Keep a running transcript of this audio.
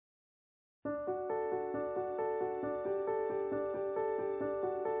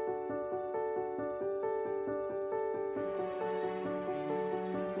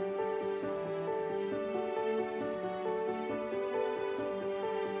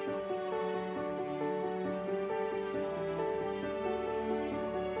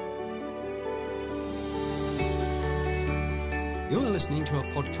You're listening to a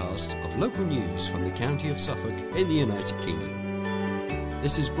podcast of local news from the county of Suffolk in the United Kingdom.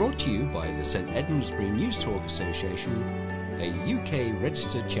 This is brought to you by the St Edmundsbury NewsTalk Association, a UK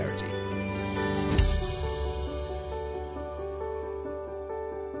registered charity.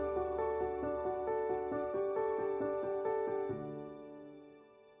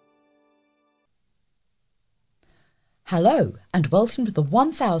 Hello and welcome to the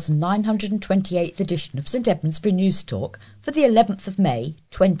 1928th edition of St Edmundsbury NewsTalk for the 11th of May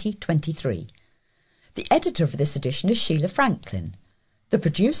 2023. The editor of this edition is Sheila Franklin. The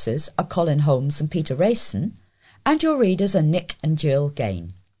producers are Colin Holmes and Peter Rayson, and your readers are Nick and Jill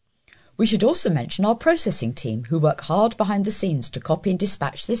Gain. We should also mention our processing team who work hard behind the scenes to copy and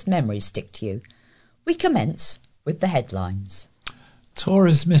dispatch this memory stick to you. We commence with the headlines.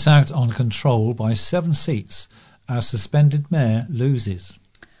 Tories miss out on control by 7 seats as suspended mayor loses.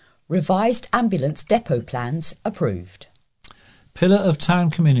 Revised ambulance depot plans approved. Pillar of town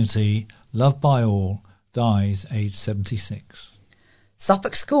community, loved by all, dies aged 76.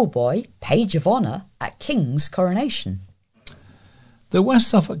 Suffolk schoolboy, page of honour at King's coronation. The West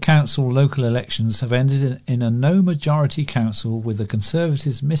Suffolk Council local elections have ended in a no-majority council with the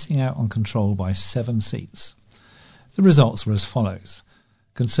Conservatives missing out on control by 7 seats. The results were as follows.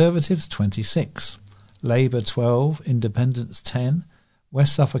 Conservatives 26, Labour 12, Independents 10,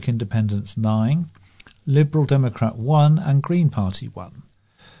 West Suffolk Independents 9, Liberal Democrat 1 and Green Party 1.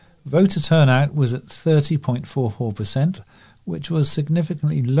 Voter turnout was at 30.44%, which was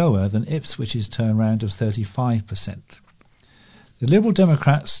significantly lower than Ipswich's turnaround of 35%. The Liberal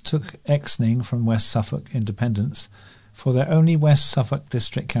Democrats took Exning from West Suffolk Independents for their only West Suffolk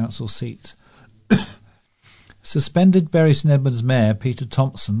District Council seat. Suspended Bury St Edmunds Mayor Peter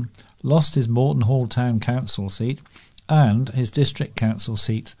Thompson lost his Morton Hall Town Council seat and his District Council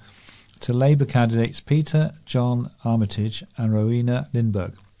seat to Labour candidates Peter John Armitage and Rowena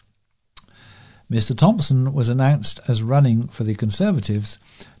Lindbergh. Mr Thompson was announced as running for the Conservatives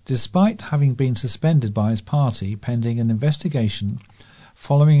despite having been suspended by his party pending an investigation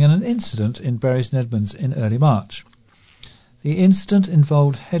following an incident in Bury St Edmunds in early March. The incident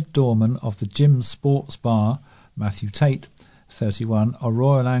involved head doorman of the Gym Sports Bar, Matthew Tate, 31, a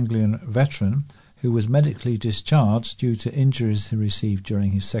Royal Anglian veteran who was medically discharged due to injuries he received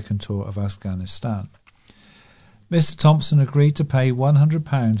during his second tour of Afghanistan. Mr Thompson agreed to pay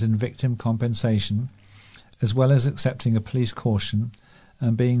 £100 in victim compensation, as well as accepting a police caution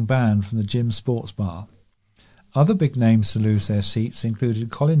and being banned from the Gym Sports Bar. Other big names to lose their seats included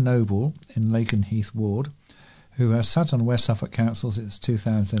Colin Noble in Lakenheath Ward, who has sat on West Suffolk Council since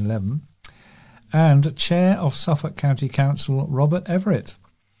 2011, and Chair of Suffolk County Council Robert Everett.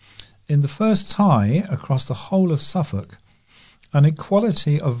 In the first tie across the whole of Suffolk, an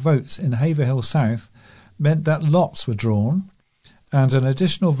equality of votes in Haverhill South meant that lots were drawn, and an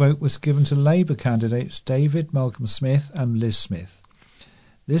additional vote was given to Labour candidates David Malcolm Smith and Liz Smith.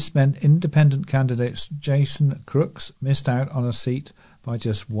 This meant independent candidates Jason Crooks missed out on a seat by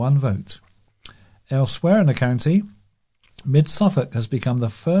just 1 vote. Elsewhere in the county, Mid-Suffolk has become the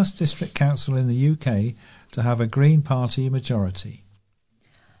first district council in the UK to have a Green Party majority.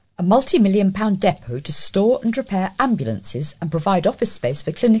 A multi-million-pound depot to store and repair ambulances and provide office space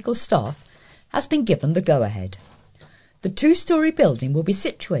for clinical staff has been given the go-ahead. The 2-storey building will be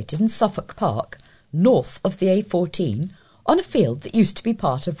situated in Suffolk Park, north of the A14, on a field that used to be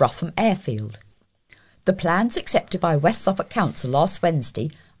part of Rougham Airfield. The plans accepted by West Suffolk Council last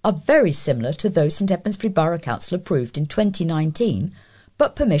Wednesday are very similar to those St Edmundsbury Borough Council approved in 2019,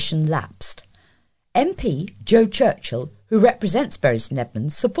 but permission lapsed. MP Jo Churchill, who represents Bury St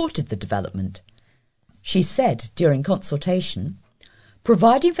Edmunds, supported the development. She said during consultation,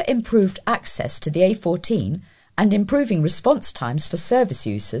 "Providing for improved access to the A14 and improving response times for service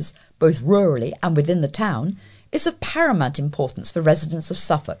users, both rurally and within the town, is of paramount importance for residents of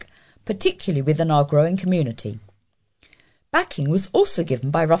Suffolk, particularly within our growing community." Backing was also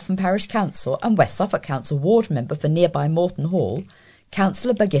given by Rougham Parish Council and West Suffolk Council ward member for nearby Morton Hall,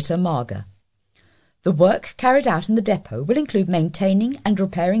 Councillor Birgitta Marga. The work carried out in the depot will include maintaining and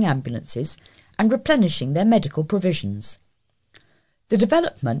repairing ambulances and replenishing their medical provisions. The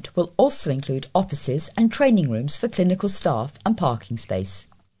development will also include offices and training rooms for clinical staff and parking space.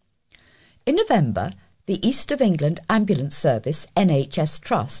 In November, the East of England Ambulance Service NHS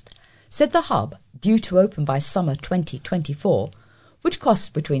Trust said the hub, due to open by summer 2024, would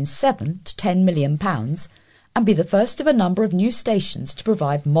cost between £7 to £10 million and be the first of a number of new stations to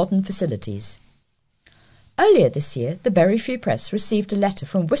provide modern facilities. Earlier this year, the Bury Free Press received a letter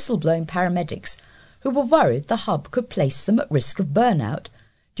from whistleblowing paramedics who were worried the hub could place them at risk of burnout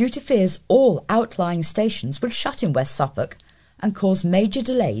due to fears all outlying stations would shut in West Suffolk and cause major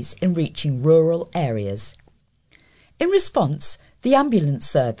delays in reaching rural areas. In response, the ambulance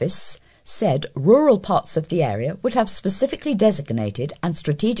service said rural parts of the area would have specifically designated and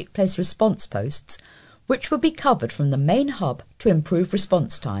strategic place response posts which would be covered from the main hub to improve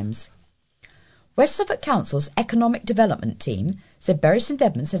response times. West Suffolk Council's Economic Development Team said Bury St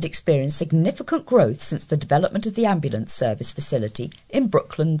Edmunds had experienced significant growth since the development of the ambulance service facility in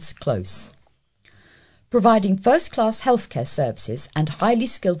Brooklands Close. Providing first-class healthcare services and highly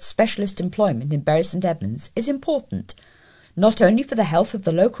skilled specialist employment in Bury St Edmunds is important, not only for the health of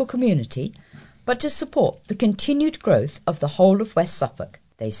the local community, but to support the continued growth of the whole of West Suffolk,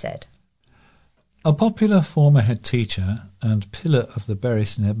 they said. A popular former head teacher and pillar of the Bury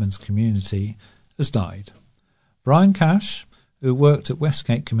St Edmunds community has died. Brian Cash, who worked at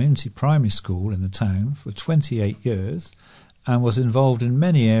Westgate Community Primary School in the town for 28 years and was involved in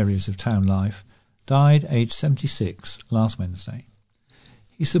many areas of town life, died aged 76 last Wednesday.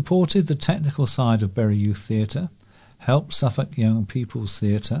 He supported the technical side of Bury Youth Theatre, helped Suffolk Young People's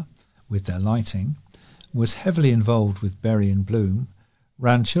Theatre with their lighting, was heavily involved with Bury in Bloom,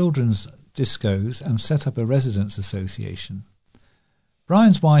 ran children's discos and set up a residents' association.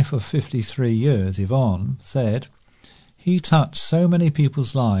 Brian's wife of 53 years, Yvonne, said, "He touched so many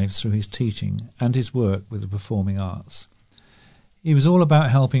people's lives through his teaching and his work with the performing arts. He was all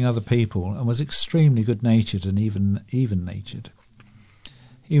about helping other people and was extremely good-natured and even-natured.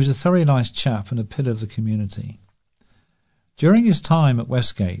 He was a thoroughly nice chap and a pillar of the community." During his time at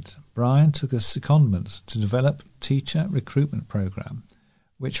Westgate, Brian took a secondment to develop a teacher recruitment programme,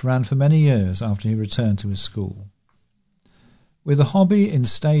 which ran for many years after he returned to his school. With a hobby in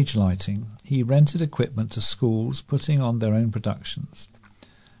stage lighting, he rented equipment to schools putting on their own productions.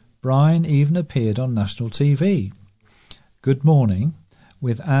 Brian even appeared on national TV, Good Morning,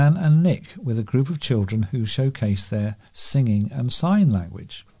 with Anne and Nick, with a group of children who showcased their singing and sign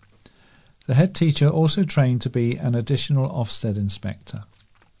language. The head teacher also trained to be an additional Ofsted inspector.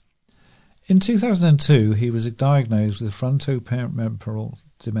 In 2002, he was diagnosed with frontotemporal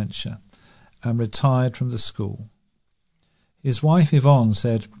dementia and retired from the school. His wife Yvonne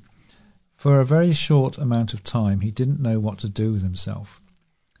said, "For a very short amount of time he didn't know what to do with himself.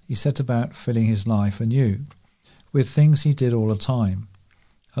 He set about filling his life anew, with things he did all the time.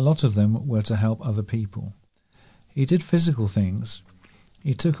 A lot of them were to help other people. He did physical things.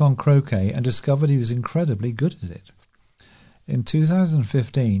 He took on croquet and discovered he was incredibly good at it. In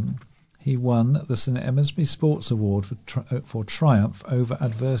 2015, he won the St Edmundsbury Sports Award for triumph over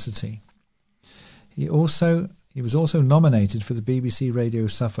adversity. He was also nominated for the BBC Radio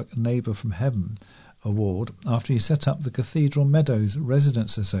Suffolk Neighbour from Heaven Award after he set up the Cathedral Meadows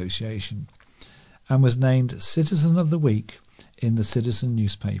Residents Association and was named Citizen of the Week in the Citizen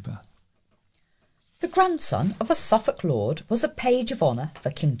newspaper. The grandson of a Suffolk lord was a page of honour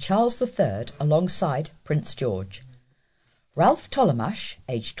for King Charles III alongside Prince George. Ralph Tollemache,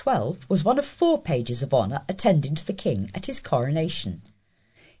 aged 12, was one of 4 pages of honour attending to the king at his coronation.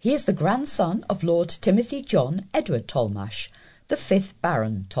 He is the grandson of Lord Timothy John Edward Tollemache, the 5th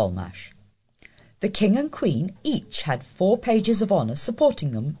Baron Tollemache. The king and queen each had 4 pages of honour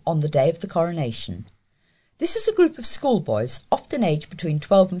supporting them on the day of the coronation. This is a group of schoolboys, often aged between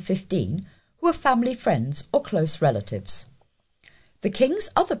 12 and 15, who are family friends or close relatives. The king's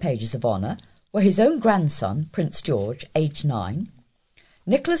other pages of honour were his own grandson, Prince George, aged 9,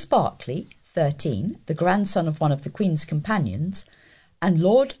 Nicholas Berkeley, 13, the grandson of one of the Queen's companions, and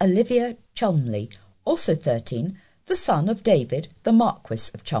Lord Oliver Cholmondeley, also 13, the son of David, the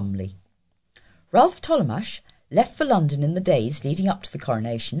Marquis of Cholmondeley. Ralph Tollemache left for London in the days leading up to the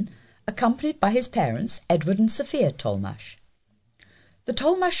coronation, accompanied by his parents, Edward and Sophia Tollemache. The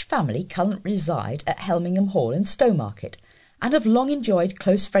Tollemache family currently reside at Helmingham Hall in Stowmarket and have long enjoyed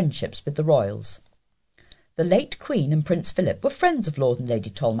close friendships with the royals. The late Queen and Prince Philip were friends of Lord and Lady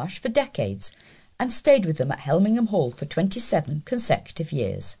Tollemache for decades and stayed with them at Helmingham Hall for 27 consecutive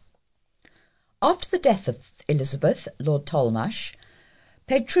years. After the death of Elizabeth, Lord Tollemache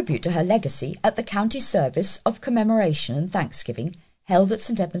paid tribute to her legacy at the county service of commemoration and thanksgiving held at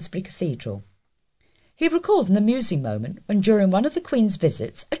St Edmundsbury Cathedral. He recalled an amusing moment when during one of the Queen's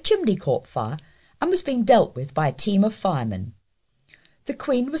visits a chimney caught fire and was being dealt with by a team of firemen. The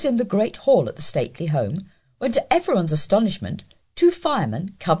Queen was in the great hall at the stately home when, to everyone's astonishment, 2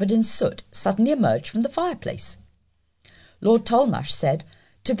 firemen covered in soot suddenly emerged from the fireplace. Lord Tollemache said,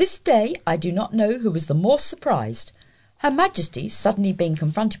 "To this day I do not know who was the more surprised, Her Majesty suddenly being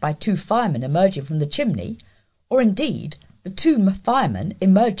confronted by 2 firemen emerging from the chimney, or indeed the 2 firemen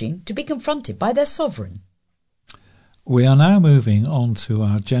emerging to be confronted by their sovereign." We are now moving on to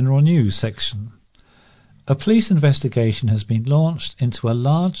our general news section. A police investigation has been launched into a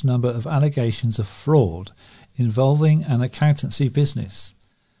large number of allegations of fraud involving an accountancy business.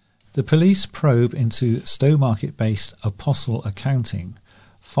 The police probe into Stowmarket-based Apostle Accounting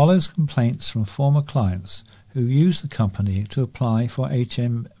follows complaints from former clients who used the company to apply for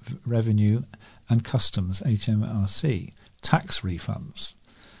HM Revenue and Customs HMRC tax refunds.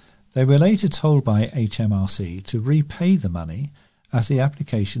 They were later told by HMRC to repay the money as the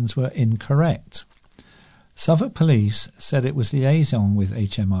applications were incorrect. Suffolk Police said it was liaison with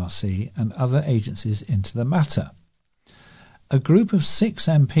HMRC and other agencies into the matter. A group of 6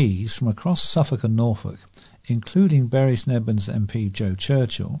 MPs from across Suffolk and Norfolk, including Bury St Edmunds MP Joe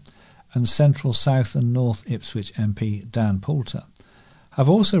Churchill and Central South and North Ipswich MP Dan Poulter, have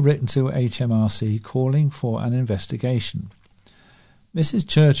also written to HMRC calling for an investigation. Mrs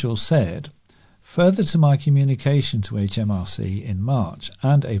Churchill said, "Further to my communication to HMRC in March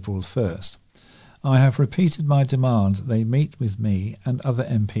and April 1st, I have repeated my demand that they meet with me and other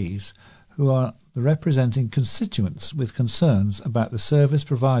MPs who are representing constituents with concerns about the service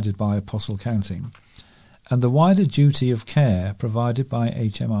provided by Apostle Accounting and the wider duty of care provided by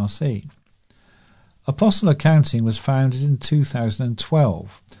HMRC. Apostle Accounting was founded in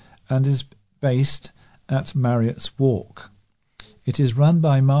 2012 and is based at Marriott's Walk. It is run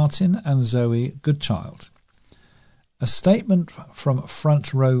by Martin and Zoe Goodchild. A statement from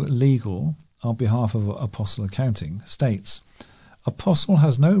Front Row Legal on behalf of Apostle Accounting states, Apostle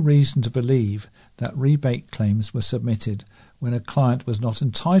has no reason to believe that rebate claims were submitted when a client was not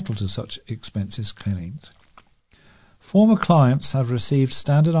entitled to such expenses claimed. Former clients have received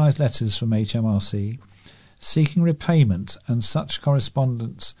standardised letters from HMRC seeking repayment, and such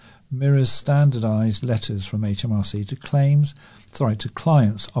correspondence mirrors standardised letters from HMRC to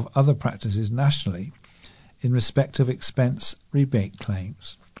clients of other practices nationally in respect of expense rebate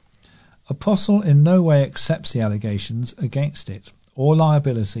claims. Apostle in no way accepts the allegations against it or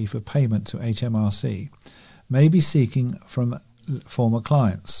liability for payment to HMRC may be seeking from former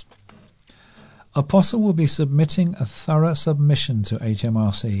clients. Apostle will be submitting a thorough submission to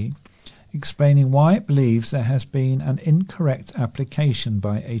HMRC explaining why it believes there has been an incorrect application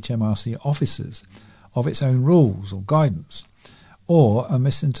by HMRC officers of its own rules or guidance, or a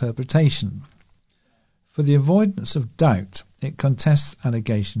misinterpretation. For the avoidance of doubt, it contests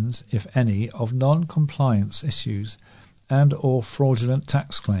allegations, if any, of non-compliance issues and or fraudulent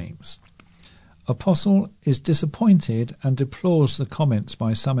tax claims. Apostle is disappointed and deplores the comments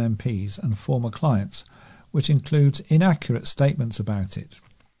by some MPs and former clients, which includes inaccurate statements about it.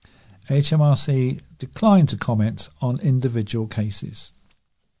 HMRC declined to comment on individual cases.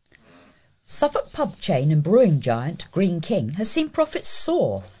 Suffolk pub chain and brewing giant Green King has seen profits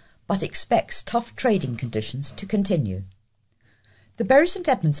soar, but expects tough trading conditions to continue. The Bury St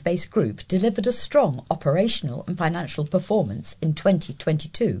Edmunds-based group delivered a strong operational and financial performance in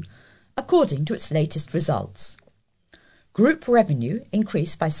 2022, according to its latest results. Group revenue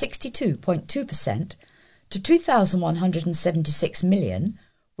increased by 62.2% to £2,176 million,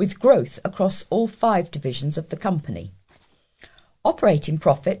 with growth across all 5 divisions of the company. Operating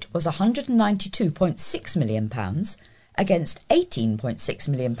profit was £192.6 million against £18.6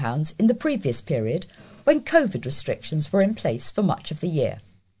 million in the previous period when COVID restrictions were in place for much of the year.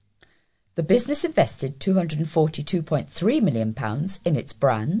 The business invested £242.3 million in its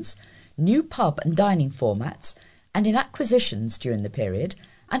brands, new pub and dining formats, and in acquisitions during the period,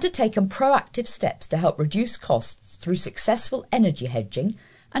 and had taken proactive steps to help reduce costs through successful energy hedging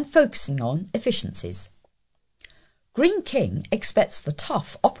and focusing on efficiencies. Green King expects the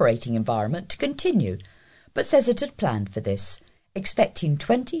tough operating environment to continue, but says it had planned for this, expecting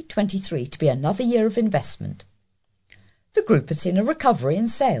 2023 to be another year of investment. The group had seen a recovery in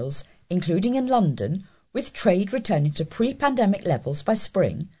sales, including in London, with trade returning to pre-pandemic levels by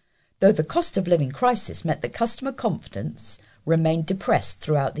spring, though the cost of living crisis meant that customer confidence remained depressed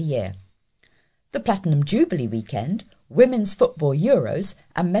throughout the year. The Platinum Jubilee weekend, Women's Football Euros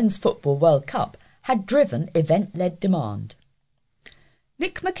and Men's Football World Cup had driven event-led demand.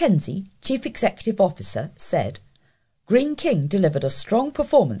 Nick Mackenzie, Chief Executive Officer, said, Green King delivered a strong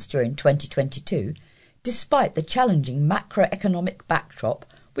performance during 2022, despite the challenging macroeconomic backdrop,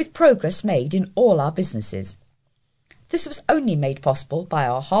 with progress made in all our businesses. This was only made possible by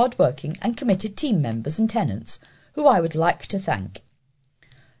our hard-working and committed team members and tenants, who I would like to thank.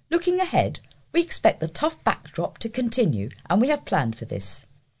 Looking ahead, we expect the tough backdrop to continue, and we have planned for this.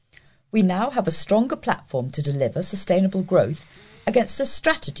 We now have a stronger platform to deliver sustainable growth against a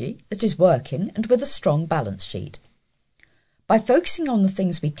strategy that is working and with a strong balance sheet. By focusing on the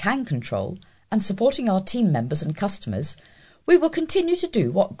things we can control and supporting our team members and customers, we will continue to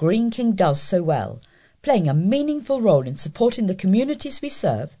do what Green King does so well, playing a meaningful role in supporting the communities we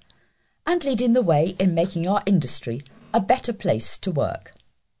serve and leading the way in making our industry a better place to work.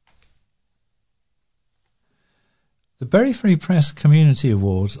 The Bury Free Press Community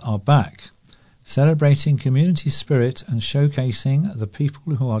Awards are back, celebrating community spirit and showcasing the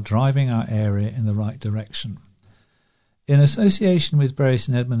people who are driving our area in the right direction. In association with Bury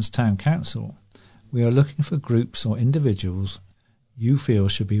St Edmunds Town Council, we are looking for groups or individuals you feel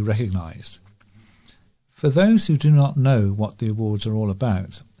should be recognised. For those who do not know what the awards are all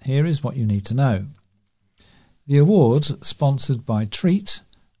about, here is what you need to know. The awards, sponsored by Treat,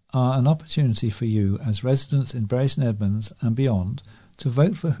 are an opportunity for you as residents in Bury St Edmunds and beyond to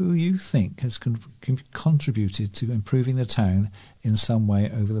vote for who you think has contributed to improving the town in some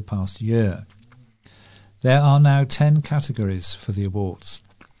way over the past year. There are now 10 categories for the awards: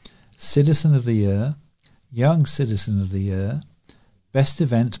 Citizen of the Year, Young Citizen of the Year, Best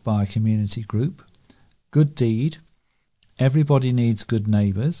Event by a Community Group, Good Deed, Everybody Needs Good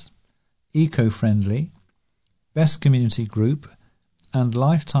Neighbours, Eco-Friendly, Best Community Group, and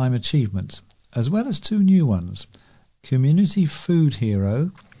Lifetime Achievement, as well as 2 new ones, Community Food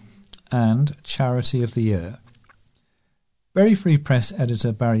Hero and Charity of the Year. Bury Free Press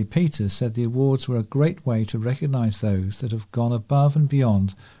editor Barry Peters said the awards were a great way to recognise those that have gone above and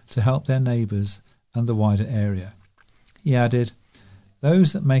beyond to help their neighbours and the wider area. He added,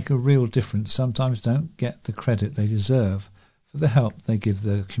 "Those that make a real difference sometimes don't get the credit they deserve for the help they give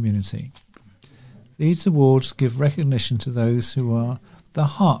the community." These awards give recognition to those who are the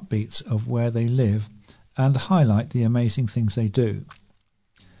heartbeats of where they live and highlight the amazing things they do.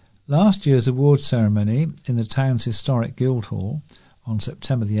 Last year's award ceremony in the town's historic Guildhall on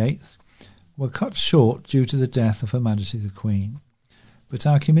September the 8th were cut short due to the death of Her Majesty the Queen, but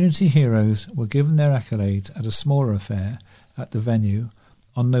our community heroes were given their accolades at a smaller affair at the venue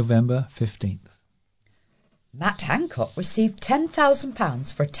on November 15th. Matt Hancock received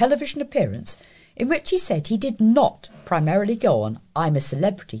 £10,000 for a television appearance in which he said he did not primarily go on "I'm a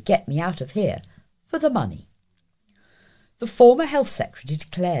Celebrity, Get Me Out of Here" for the money. The former Health Secretary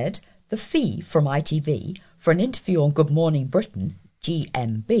declared the fee from ITV for an interview on Good Morning Britain,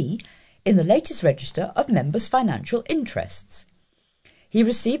 GMB, in the latest register of members' financial interests. He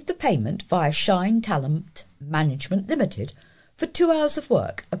received the payment via Shine Talent Management Limited for 2 hours of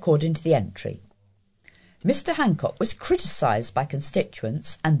work, according to the entry. Mr Hancock was criticised by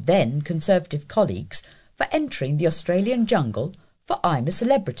constituents and then Conservative colleagues for entering the Australian jungle for "I'm a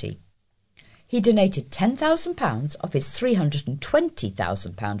Celebrity." He donated £10,000 of his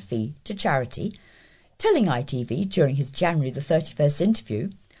 £320,000 fee to charity, telling ITV during his January the 31st interview,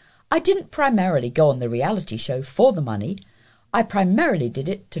 "I didn't primarily go on the reality show for the money. I primarily did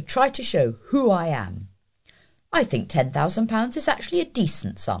it to try to show who I am. I think £10,000 is actually a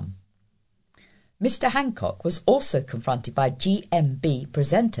decent sum." Mr Hancock was also confronted by GMB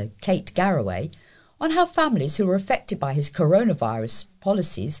presenter Kate Garraway on how families who were affected by his coronavirus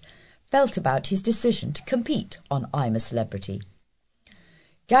policies felt about his decision to compete on "I'm a Celebrity."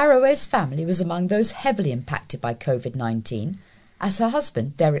 Garraway's family was among those heavily impacted by COVID-19, as her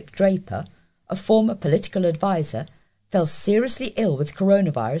husband, Derek Draper, a former political advisor, fell seriously ill with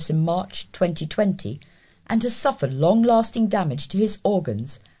coronavirus in March 2020 and has suffered long-lasting damage to his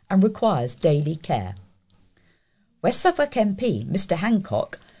organs and requires daily care. West Suffolk MP Mr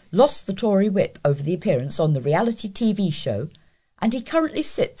Hancock lost the Tory whip over the appearance on the reality TV show, and he currently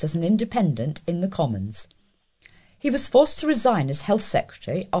sits as an independent in the Commons. He was forced to resign as Health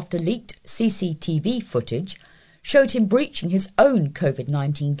Secretary after leaked CCTV footage showed him breaching his own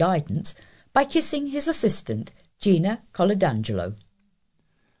COVID-19 guidance by kissing his assistant, Gina Coladangelo.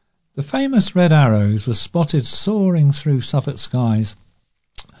 The famous red arrows were spotted soaring through Suffolk skies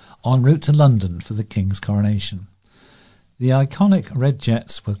en route to London for the King's coronation. The iconic red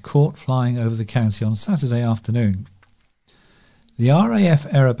jets were caught flying over the county on Saturday afternoon. The RAF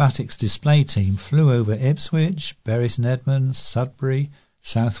Aerobatics display team flew over Ipswich, Bury St Edmunds, Sudbury,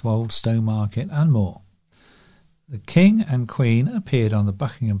 Southwold, Stowmarket and more. The King and Queen appeared on the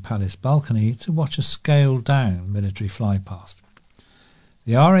Buckingham Palace balcony to watch a scaled-down military flypast.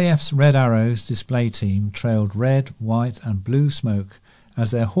 The RAF's Red Arrows display team trailed red, white and blue smoke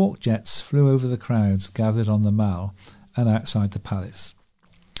as their Hawk jets flew over the crowds gathered on the Mall and outside the palace.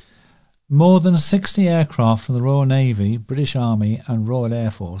 More than 60 aircraft from the Royal Navy, British Army and Royal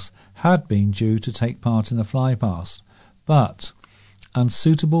Air Force had been due to take part in the flypast, but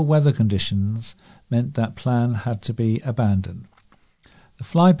unsuitable weather conditions meant that plan had to be abandoned. The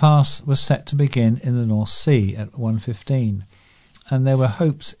flypast was set to begin in the North Sea at 1:15, and there were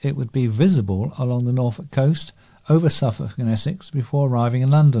hopes it would be visible along the Norfolk coast, over Suffolk and Essex before arriving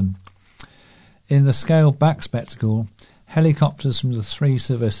in London. In the scaled-back spectacle, helicopters from the three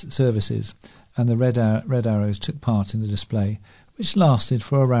services and the Red Arrows took part in the display, which lasted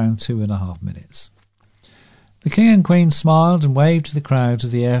for around 2.5 minutes. The King and Queen smiled and waved to the crowd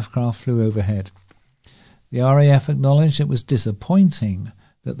as the aircraft flew overhead. The RAF acknowledged it was disappointing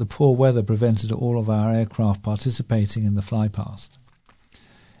that the poor weather prevented all of our aircraft participating in the flypast.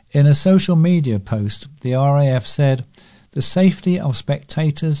 In a social media post, the RAF said, "The safety of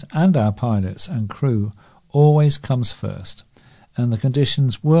spectators and our pilots and crew always comes first, and the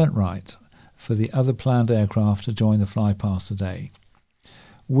conditions weren't right for the other planned aircraft to join the flypast today.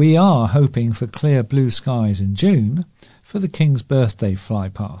 We are hoping for clear blue skies in June for the King's birthday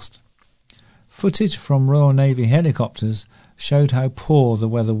flypast." Footage from Royal Navy helicopters showed how poor the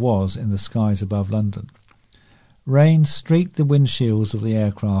weather was in the skies above London. Rain streaked the windshields of the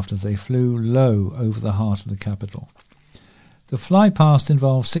aircraft as they flew low over the heart of the capital. The flypast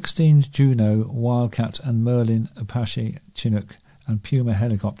involved 16 Juno, Wildcat and Merlin Apache, Chinook and Puma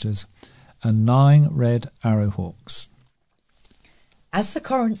helicopters and 9 Red Arrowhawks. As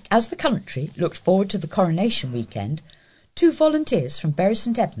the country looked forward to the coronation weekend, 2 volunteers from Bury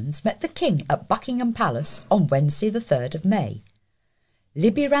St Edmunds met the King at Buckingham Palace on Wednesday the 3rd of May.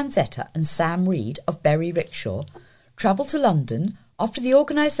 Libby Ranzetta and Sam Reed of Bury Rickshaw travelled to London after the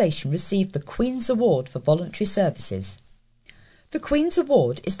organisation received the Queen's Award for Voluntary Services. The Queen's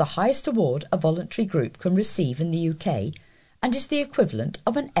Award is the highest award a voluntary group can receive in the UK and is the equivalent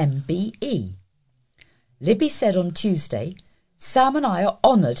of an MBE. Libby said on Tuesday, "Sam and I are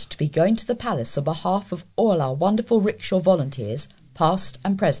honoured to be going to the palace on behalf of all our wonderful rickshaw volunteers, past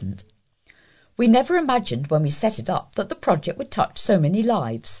and present. We never imagined when we set it up that the project would touch so many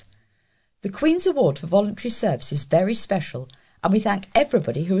lives. The Queen's Award for Voluntary Service is very special, and we thank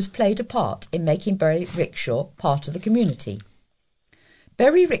everybody who has played a part in making Bury Rickshaw part of the community."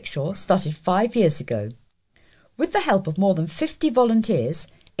 Bury Rickshaw started 5 years ago. With the help of more than 50 volunteers,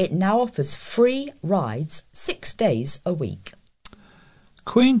 it now offers free rides 6 days a week.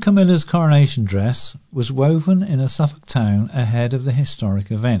 Queen Camilla's coronation dress was woven in a Suffolk town ahead of the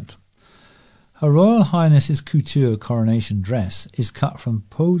historic event. Her Royal Highness's couture coronation dress is cut from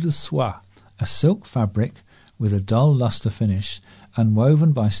peau de soie, a silk fabric with a dull lustre finish, and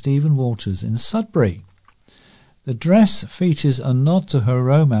woven by Stephen Walters in Sudbury. The dress features a nod to her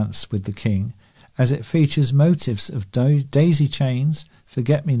romance with the King, as it features motifs of daisy chains,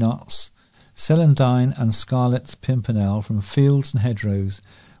 forget-me-nots, celandine and scarlet pimpernel from fields and hedgerows,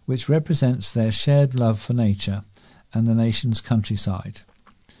 which represents their shared love for nature and the nation's countryside.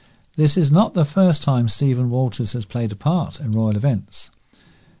 This is not the first time Stephen Walters has played a part in royal events.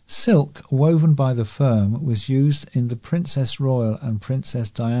 Silk woven by the firm was used in the Princess Royal and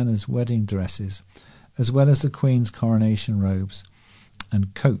Princess Diana's wedding dresses, as well as the Queen's coronation robes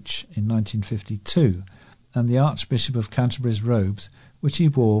and coach in 1952, and the Archbishop of Canterbury's robes, which he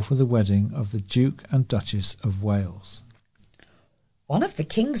wore for the wedding of the Duke and Duchess of Wales. One of the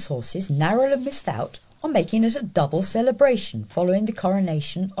King's horses narrowly missed out on making it a double celebration following the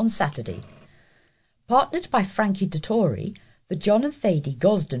coronation on Saturday. Partnered by Frankie Dettori, the John and Thady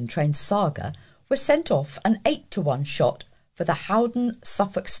Gosden-trained Saga was sent off an 8-to-1 shot for the Howden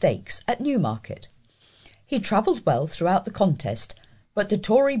Suffolk Stakes at Newmarket. He travelled well throughout the contest, but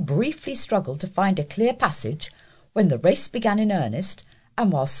Dettori briefly struggled to find a clear passage when the race began in earnest,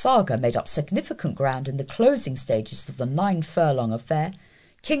 and while Saga made up significant ground in the closing stages of the 9-furlong affair,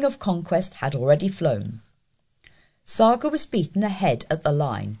 King of Conquest had already flown. Saga was beaten ahead at the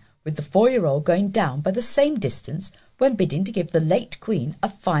line, with the 4-year-old going down by the same distance when bidding to give the late Queen a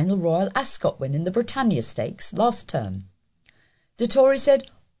final Royal Ascot win in the Britannia Stakes last term. Dettori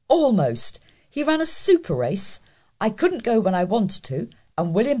said, "Almost. He ran a super race. I couldn't go when I wanted to,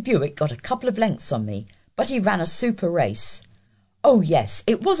 and William Buick got a couple of lengths on me, but he ran a super race. Oh yes,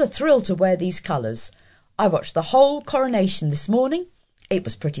 it was a thrill to wear these colours. I watched the whole coronation this morning. It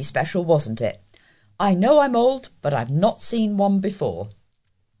was pretty special, wasn't it? I know I'm old, but I've not seen one before."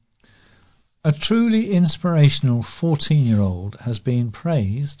 A truly inspirational 14-year-old has been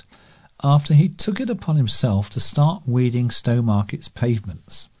praised after he took it upon himself to start weeding Stowmarket's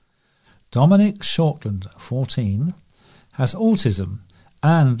pavements. Dominic Shortland, 14, has autism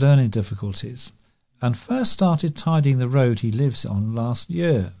and learning difficulties, and first started tidying the road he lives on last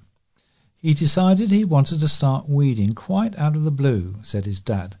year. He decided he wanted to start weeding quite out of the blue, said his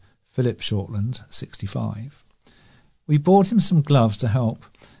dad, Philip Shortland, 65. "We bought him some gloves to help,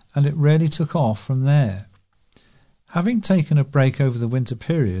 and it really took off from there." Having taken a break over the winter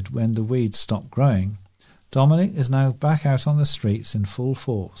period when the weeds stopped growing, Dominic is now back out on the streets in full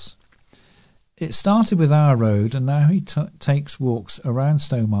force. It started with our road, and now he takes walks around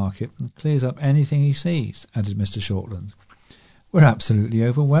Stowmarket and clears up anything he sees, added Mr. Shortland. We're absolutely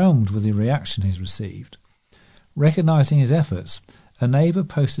overwhelmed with the reaction he's received. Recognising his efforts, a neighbour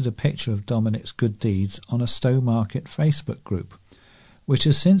posted a picture of Dominic's good deeds on a Stowmarket Facebook group, which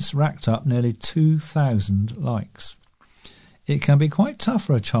has since racked up nearly 2,000 likes. It can be quite tough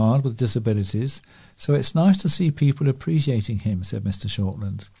for a child with disabilities, so it's nice to see people appreciating him, said Mr.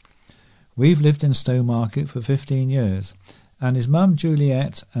 Shortland. We've lived in Stowmarket for 15 years, and his mum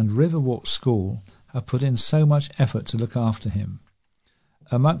Juliet and Riverwalk School have put in so much effort to look after him.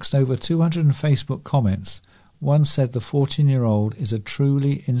 Amongst over 200 Facebook comments, one said the 14-year-old is a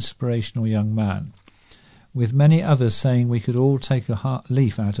truly inspirational young man, with many others saying we could all take a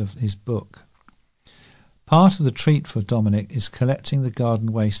leaf out of his book. Part of the treat for Dominic is collecting the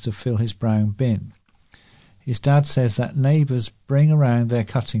garden waste to fill his brown bin. His dad says that neighbours bring around their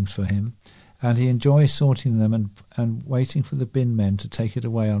cuttings for him, and he enjoys sorting them and waiting for the bin men to take it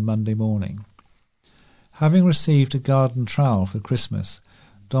away on Monday morning. Having received a garden trowel for Christmas,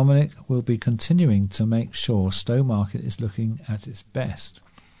 Dominic will be continuing to make sure Stowmarket is looking at its best.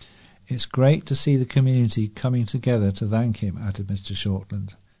 It's great to see the community coming together to thank him, added Mr.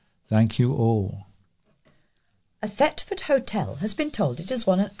 Shortland. Thank you all. A Thetford hotel has been told it has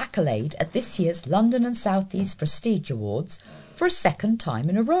won an accolade at this year's London and South East Prestige Awards for a second time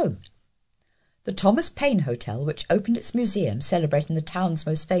in a row. The Thomas Paine Hotel, which opened its museum celebrating the town's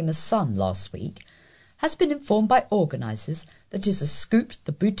most famous son last week, has been informed by organisers that it has scooped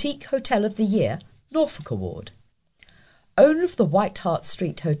the Boutique Hotel of the Year Norfolk Award. Owner of the White Hart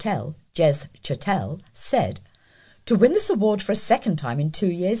Street Hotel, Jez Chattel, said, "To win this award for a second time in 2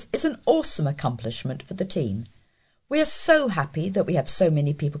 years is an awesome accomplishment for the team. We are so happy that we have so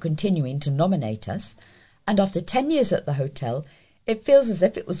many people continuing to nominate us, and after 10 years at the hotel, it feels as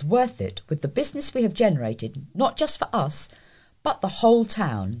if it was worth it with the business we have generated, not just for us, but the whole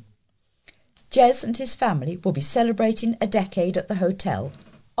town." Jez and his family will be celebrating a decade at the hotel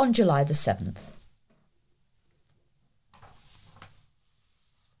on July the 7th.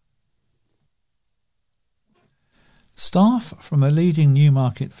 Staff from a leading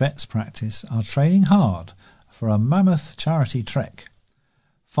Newmarket vets practice are training hard for a mammoth charity trek.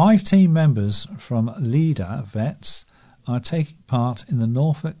 5 team members from Leader Vets are taking part in the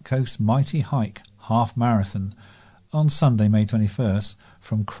Norfolk Coast Mighty Hike half marathon on Sunday, May 21st,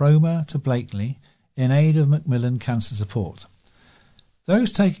 from Cromer to Blakely in aid of Macmillan Cancer Support.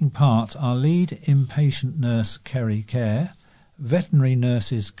 Those taking part are lead inpatient nurse Kerry Kerr, veterinary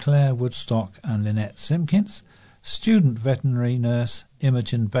nurses Claire Woodstock and Lynette Simpkins, student veterinary nurse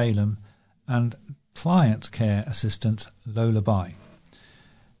Imogen Balaam, and client care assistant Lola Bai.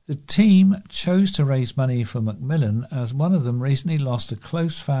 The team chose to raise money for Macmillan as one of them recently lost a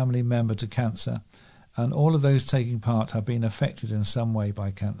close family member to cancer, and all of those taking part have been affected in some way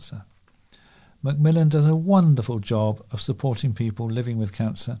by cancer. Macmillan does a wonderful job of supporting people living with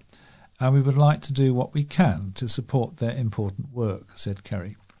cancer, and we would like to do what we can to support their important work, said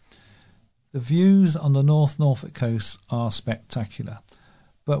Kerry. The views on the North Norfolk coast are spectacular,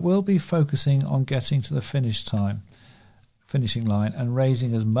 but we'll be focusing on getting to the finishing line and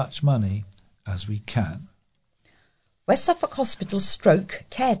raising as much money as we can. West Suffolk Hospital's stroke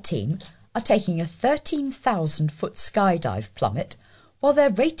care team are taking a 13,000-foot skydive plummet while their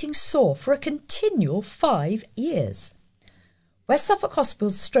ratings soar for a continual 5 years. West Suffolk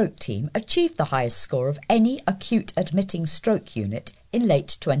Hospital's stroke team achieved the highest score of any acute admitting stroke unit in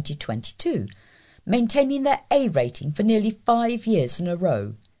late 2022, maintaining their A rating for nearly 5 years in a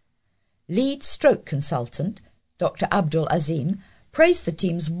row. Lead stroke consultant Dr. Abdul Azim praised the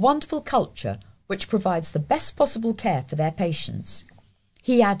team's wonderful culture, which provides the best possible care for their patients.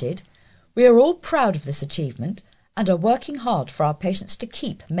 He added, "We are all proud of this achievement and are working hard for our patients to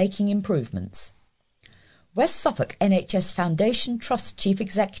keep making improvements." West Suffolk NHS Foundation Trust Chief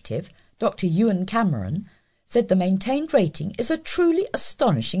Executive Dr. Ewan Cameron said the maintained rating is a truly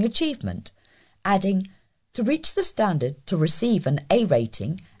astonishing achievement, adding, "To reach the standard to receive an A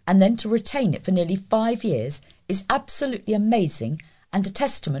rating and then to retain it for nearly 5 years is absolutely amazing and a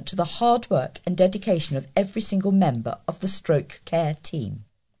testament to the hard work and dedication of every single member of the stroke care team."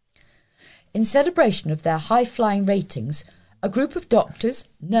 In celebration of their high-flying ratings, a group of doctors,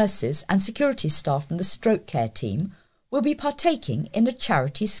 nurses and security staff from the stroke care team will be partaking in a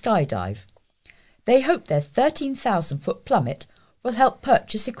charity skydive. They hope their 13,000-foot plummet will help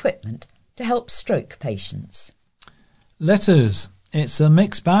purchase equipment to help stroke patients. Letters. It's a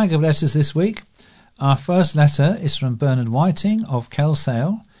mixed bag of letters this week. Our first letter is from Bernard Whiting of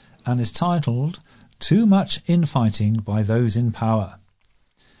Kelsale and is titled "Too Much Infighting by Those in Power."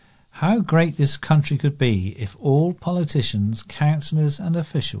 how great this country could be if all politicians, councillors and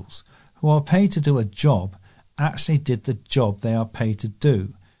officials who are paid to do a job actually did the job they are paid to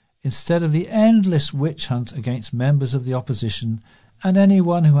do, instead of the endless witch hunt against members of the opposition and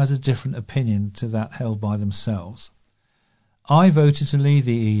anyone who has a different opinion to that held by themselves. I voted to leave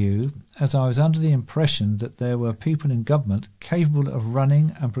the EU as I was under the impression that there were people in government capable of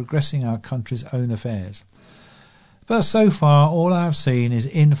running and progressing our country's own affairs. But so far all I have seen is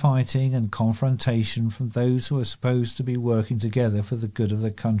infighting and confrontation from those who are supposed to be working together for the good of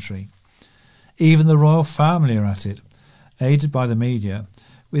the country. Even the royal family are at it, aided by the media,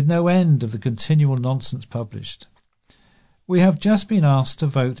 with no end of the continual nonsense published. We have just been asked to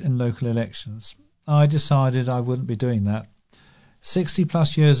vote in local elections. I decided I wouldn't be doing that.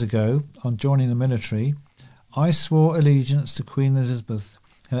 60+ years ago, on joining the military, I swore allegiance to Queen Elizabeth,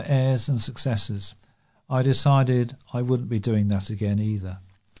 her heirs and successors. I decided I wouldn't be doing that again either.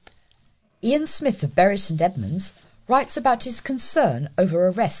 Ian Smith of Bury St Edmunds writes about his concern over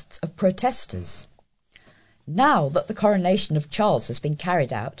arrests of protesters. Now that the coronation of Charles has been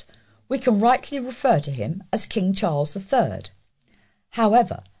carried out, we can rightly refer to him as King Charles III.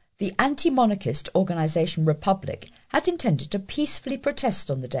 However, the anti-monarchist organisation Republic had intended to peacefully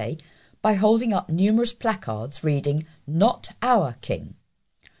protest on the day by holding up numerous placards reading, "Not our King."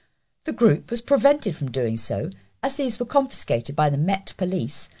 The group was prevented from doing so as these were confiscated by the Met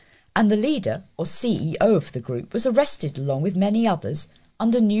Police, and the leader or CEO of the group was arrested along with many others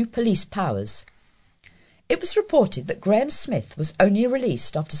under new police powers. It was reported that Graham Smith was only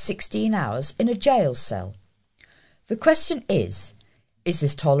released after 16 hours in a jail cell. The question is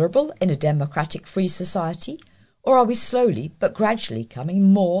this tolerable in a democratic free society, or are we slowly but gradually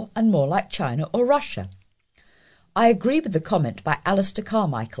becoming more and more like China or Russia? I agree with the comment by Alistair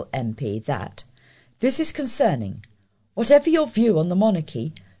Carmichael MP that this is concerning. Whatever your view on the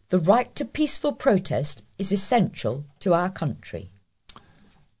monarchy, the right to peaceful protest is essential to our country.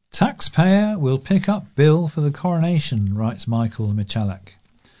 Taxpayer will pick up bill for the coronation, writes Michael Michalak.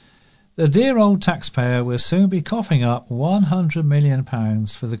 The dear old taxpayer will soon be coughing up £100 million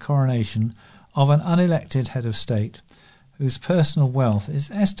for the coronation of an unelected head of state, whose personal wealth is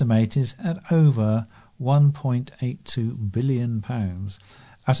estimated at over £1.82 billion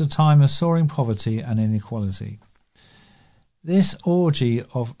at a time of soaring poverty and inequality. This orgy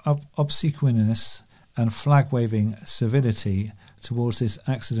of obsequiousness and flag-waving civility towards this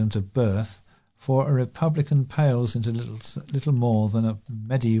accident of birth for a republican pales into little more than a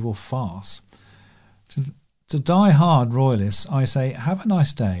medieval farce. To die-hard royalists, I say, have a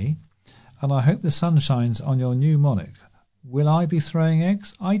nice day, and I hope the sun shines on your new monarch. Will I be throwing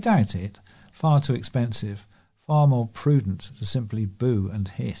eggs? I doubt it. Far too expensive, far more prudent to simply boo and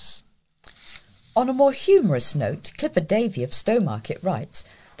hiss. On a more humorous note, Clifford Davy of Stowmarket writes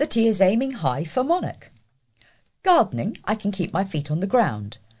that he is aiming high for monarch. Gardening, I can keep my feet on the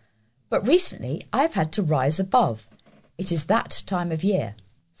ground. But recently I've had to rise above. It is that time of year,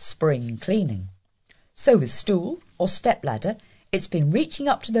 spring cleaning. So with stool or stepladder, it's been reaching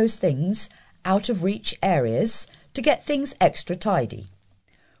up to those things, out of reach areas, to get things extra tidy.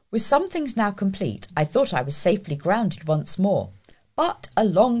 With some things now complete, I thought I was safely grounded once more. But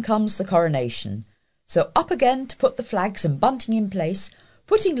along comes the coronation. So up again to put the flags and bunting in place,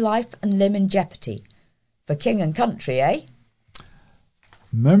 putting life and limb in jeopardy. For king and country, eh?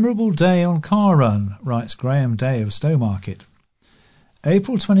 Memorable day on car run, writes Graham Day of Stowmarket.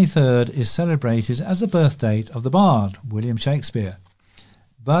 April 23rd is celebrated as the birth date of the bard, William Shakespeare.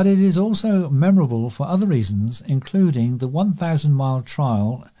 But it is also memorable for other reasons, including the 1,000-mile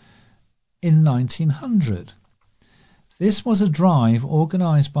trial in 1900. This was a drive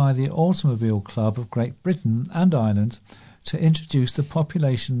organised by the Automobile Club of Great Britain and Ireland to introduce the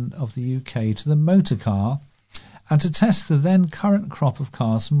population of the UK to the motor car and to test the then current crop of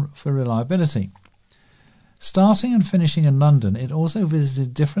cars for reliability. Starting and finishing in London, it also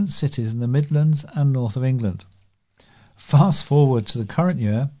visited different cities in the Midlands and north of England. Fast forward to the current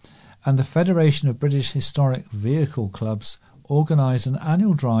year, and the Federation of British Historic Vehicle Clubs organised an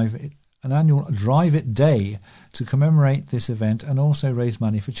annual Drive It Day to commemorate this event and also raise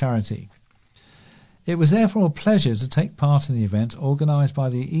money for charity. It was therefore a pleasure to take part in the event organised by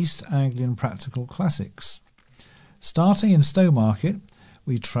the East Anglian Practical Classics. Starting in Stowmarket,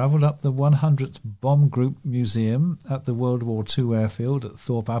 we travelled up the 100th Bomb Group Museum at the World War II airfield at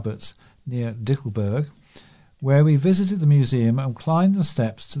Thorpe Abbotts near Dickleburg, where we visited the museum and climbed the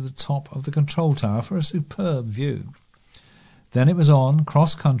steps to the top of the control tower for a superb view. Then it was on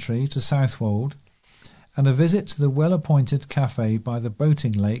cross-country to Southwold and a visit to the well-appointed cafe by the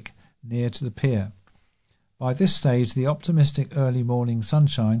boating lake near to the pier. By this stage the optimistic early morning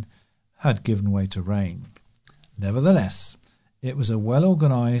sunshine had given way to rain. Nevertheless, it was a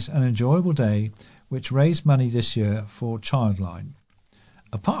well-organised and enjoyable day which raised money this year for Childline.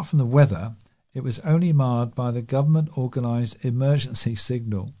 Apart from the weather, it was only marred by the government-organised emergency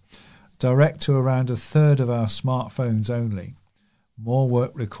signal, direct to around a third of our smartphones only. More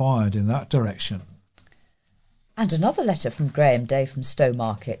work required in that direction. And another letter from Graham Day from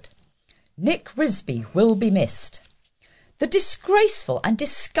Stowmarket. Nick Risby will be missed. The disgraceful and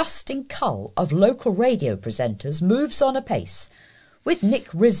disgusting cull of local radio presenters moves on apace, with Nick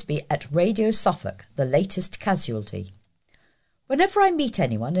Risby at Radio Suffolk the latest casualty. Whenever I meet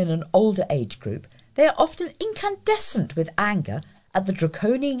anyone in an older age group, they are often incandescent with anger at the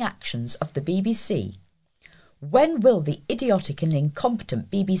draconian actions of the BBC. When will the idiotic and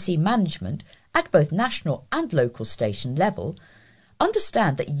incompetent BBC management, at both national and local station level,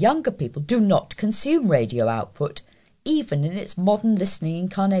 understand that younger people do not consume radio output, even in its modern listening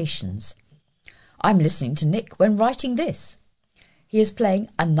incarnations? I'm listening to Nick when writing this. He is playing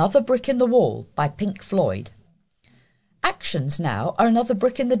Another Brick in the Wall by Pink Floyd. Actions now are another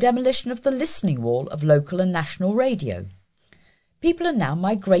brick in the demolition of the listening wall of local and national radio. People are now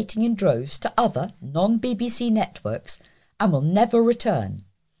migrating in droves to other non-BBC networks and will never return.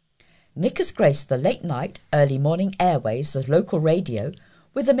 Nick has graced the late-night, early-morning airwaves of local radio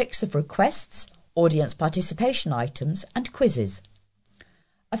with a mix of requests, audience participation items and quizzes.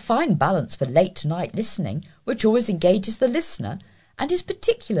 A fine balance for late-night listening, which always engages the listener and is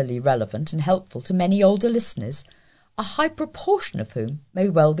particularly relevant and helpful to many older listeners, a high proportion of whom may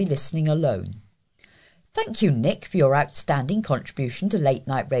well be listening alone. Thank you, Nick, for your outstanding contribution to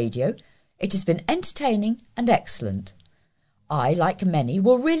late-night radio. It has been entertaining and excellent. I, like many,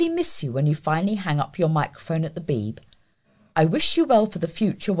 will really miss you when you finally hang up your microphone at the Beeb. I wish you well for the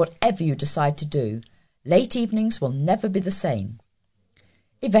future, whatever you decide to do. Late evenings will never be the same.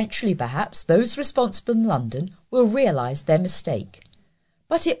 Eventually, perhaps, those responsible in London will realise their mistake.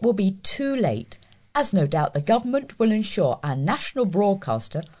 But it will be too late, as no doubt the government will ensure our national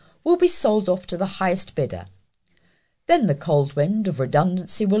broadcaster will be sold off to the highest bidder. Then the cold wind of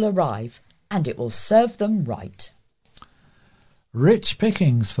redundancy will arrive, and it will serve them right. Rich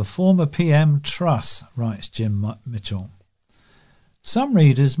pickings for former PM Truss, writes Jim Mitchell. Some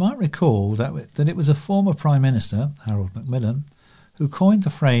readers might recall that it was a former Prime Minister, Harold Macmillan, who coined the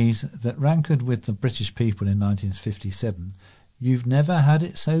phrase that rankled with the British people in 1957, "You've never had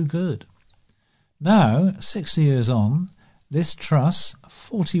it so good." Now, 60 years on, Liz Truss,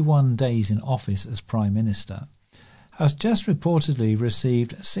 41 days in office as Prime Minister, has just reportedly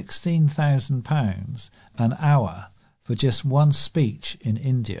received £16,000 an hour for just one speech in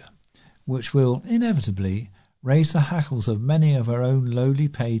India, which will inevitably raise the hackles of many of her own lowly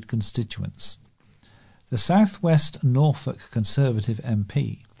paid constituents. The South West Norfolk Conservative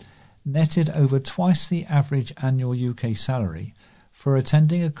MP netted over twice the average annual UK salary for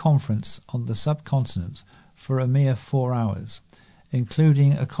attending a conference on the subcontinent for a mere 4 hours,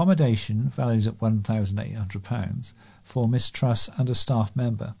 including accommodation valued at £1,800 for Miss Truss and a staff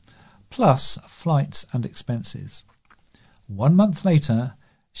member, plus flights and expenses. 1 month later,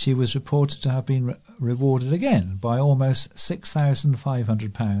 she was reported to have been rewarded again by almost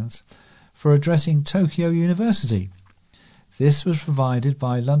 £6,500 for addressing Tokyo University. This was provided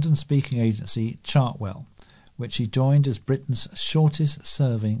by London speaking agency Chartwell, which she joined as Britain's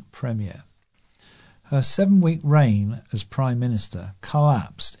shortest-serving premier. Her 7-week reign as Prime Minister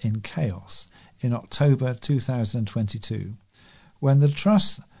collapsed in chaos in October 2022, when the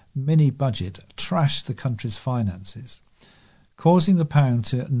Truss mini-budget trashed the country's finances, causing the pound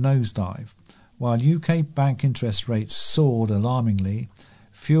to nosedive, while UK bank interest rates soared alarmingly,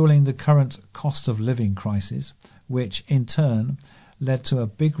 fueling the current cost of living crisis, which in turn led to a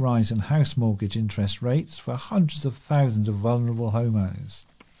big rise in house mortgage interest rates for hundreds of thousands of vulnerable homeowners.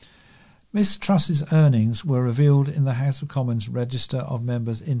 Miss Truss's earnings were revealed in the House of Commons Register of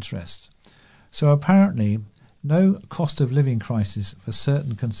Members' Interests, so apparently no cost of living crisis for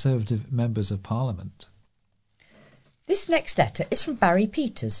certain Conservative members of Parliament. This next letter is from Barry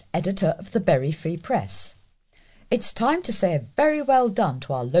Peters, editor of the Bury Free Press. It's time to say a very well done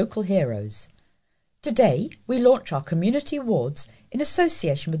to our local heroes. Today we launch our community awards in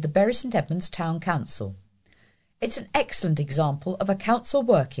association with the Bury St Edmunds Town Council. It's an excellent example of a council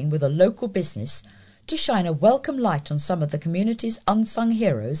working with a local business to shine a welcome light on some of the community's unsung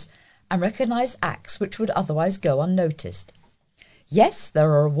heroes and recognise acts which would otherwise go unnoticed. Yes,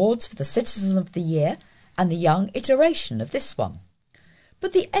 there are awards for the Citizen of the Year and the young iteration of this one.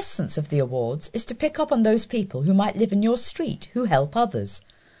 But the essence of the awards is to pick up on those people who might live in your street, who help others,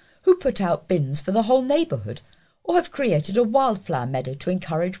 who put out bins for the whole neighbourhood, or have created a wildflower meadow to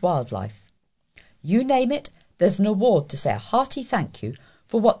encourage wildlife. You name it, there's an award to say a hearty thank you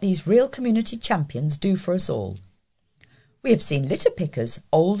for what these real community champions do for us all. We have seen litter pickers,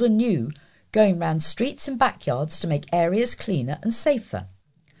 old and new, going round streets and backyards to make areas cleaner and safer.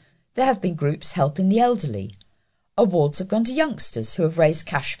 There have been groups helping the elderly. Awards have gone to youngsters who have raised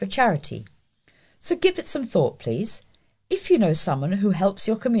cash for charity. So give it some thought, please. If you know someone who helps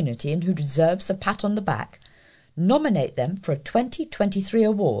your community and who deserves a pat on the back, nominate them for a 2023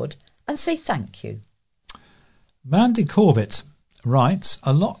 award and say thank you. Mandy Corbett writes,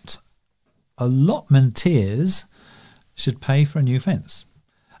 allotmenteers should pay for a new fence.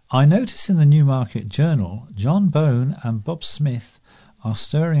 I notice in the Newmarket Journal, John Bone and Bob Smith are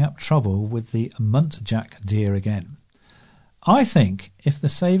stirring up trouble with the muntjac deer again. I think if the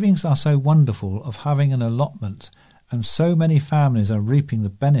savings are so wonderful of having an allotment and so many families are reaping the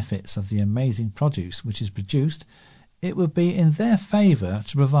benefits of the amazing produce which is produced, it would be in their favour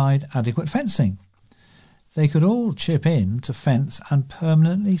to provide adequate fencing. They could all chip in to fence and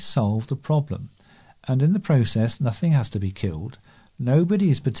permanently solve the problem, and in the process nothing has to be killed, nobody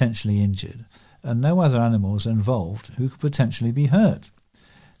is potentially injured, and no other animals are involved who could potentially be hurt.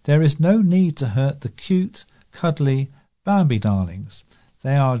 There is no need to hurt the cute, cuddly Bambi darlings.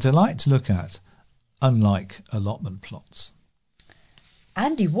 They are a delight to look at, unlike allotment plots.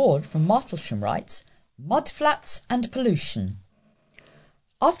 Andy Ward from Martlesham writes, mudflats and pollution.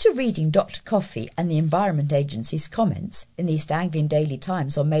 After reading Dr. Coffey and the Environment Agency's comments in the East Anglian Daily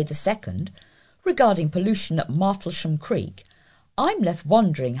Times on May the 2nd regarding pollution at Martlesham Creek, I'm left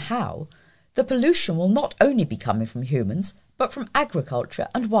wondering how the pollution will not only be coming from humans, but from agriculture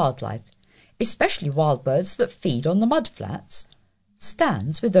and wildlife, especially wild birds that feed on the mudflats,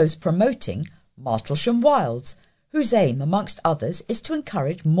 stands with those promoting Martlesham Wilds, whose aim, amongst others, is to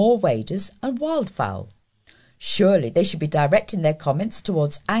encourage more waders and wildfowl. Surely they should be directing their comments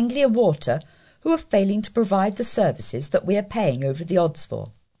towards Anglia Water, who are failing to provide the services that we are paying over the odds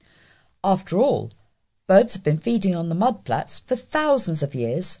for. After all, birds have been feeding on the mudflats for thousands of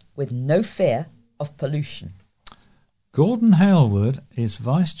years with no fear of pollution. Gordon Halewood is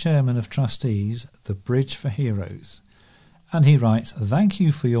Vice Chairman of Trustees, the Bridge for Heroes, and he writes, thank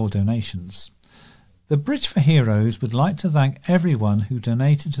you for your donations. The Bridge for Heroes would like to thank everyone who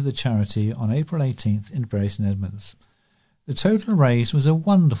donated to the charity on April 18th in Bury St Edmunds. The total raised was a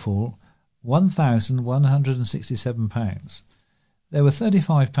wonderful £1,167. There were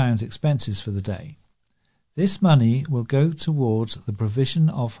 £35 expenses for the day. This money will go towards the provision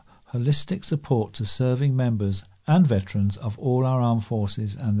of holistic support to serving members and veterans of all our armed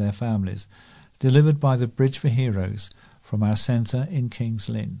forces and their families, delivered by the Bridge for Heroes from our centre in King's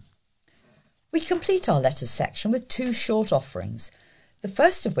Lynn. We complete our letters section with two short offerings, the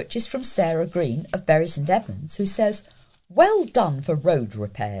first of which is from Sarah Green of Bury St Edmunds, who says, well done for road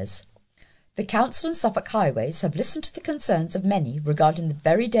repairs. The Council and Suffolk Highways have listened to the concerns of many regarding the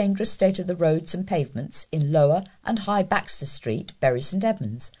very dangerous state of the roads and pavements in Lower and High Baxter Street, Bury St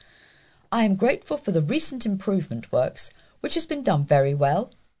Edmunds. I am grateful for the recent improvement works, which has been done very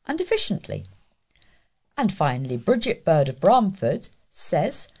well and efficiently. And finally, Bridget Bird of Bramford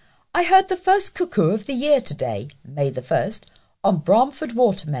says, I heard the first cuckoo of the year today, May the 1st, on Bramford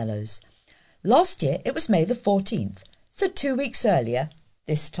Watermeadows. Last year it was May the 14th, so 2 weeks earlier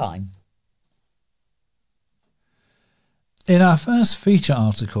this time. In our first feature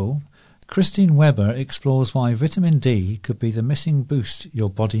article, Christine Webber explores why vitamin D could be the missing boost your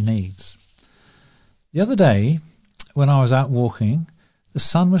body needs. The other day, when I was out walking, the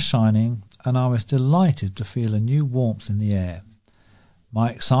sun was shining and I was delighted to feel a new warmth in the air. My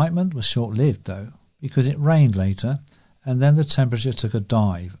excitement was short-lived, though, because it rained later, and then the temperature took a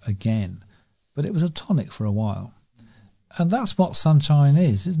dive again. But it was a tonic for a while. And that's what sunshine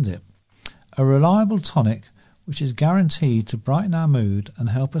is, isn't it? A reliable tonic which is guaranteed to brighten our mood and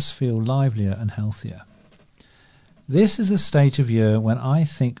help us feel livelier and healthier. This is a stage of year when I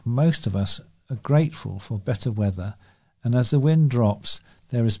think most of us are grateful for better weather, and as the wind drops,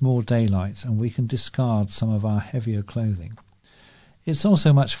 there is more daylight and we can discard some of our heavier clothing. It's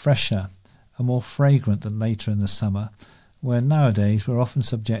also much fresher and more fragrant than later in the summer, where nowadays we're often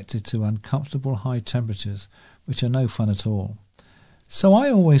subjected to uncomfortable high temperatures, which are no fun at all. So I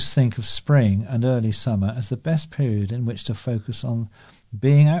always think of spring and early summer as the best period in which to focus on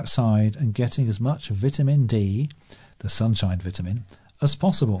being outside and getting as much vitamin D, the sunshine vitamin, as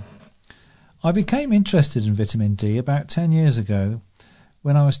possible. I became interested in vitamin D about 10 years ago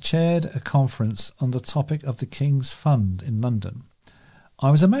when I was chaired a conference on the topic of the King's Fund in London.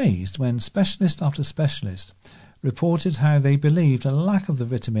 I was amazed when specialist after specialist reported how they believed a lack of the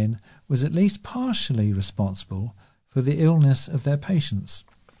vitamin was at least partially responsible for the illness of their patients.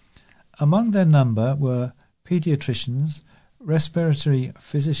 Among their number were paediatricians, respiratory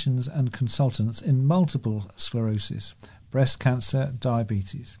physicians and consultants in multiple sclerosis, breast cancer,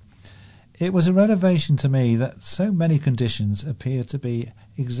 diabetes. It was a revelation to me that so many conditions appear to be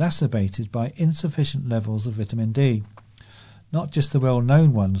exacerbated by insufficient levels of vitamin D, not just the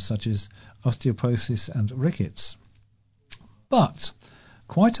well-known ones such as osteoporosis and rickets. But,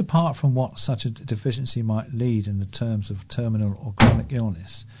 quite apart from what such a deficiency might lead in the terms of terminal or chronic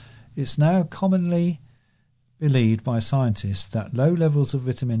illness, it's now commonly believed by scientists that low levels of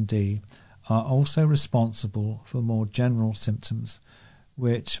vitamin D are also responsible for more general symptoms,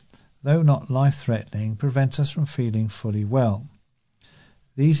 which, though not life-threatening, prevent us from feeling fully well.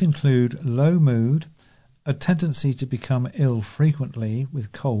 These include low mood, a tendency to become ill frequently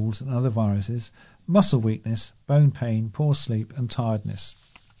with colds and other viruses, muscle weakness, bone pain, poor sleep and tiredness.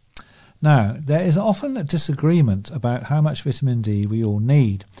 Now, there is often a disagreement about how much vitamin D we all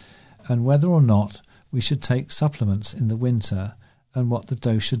need and whether or not we should take supplements in the winter and what the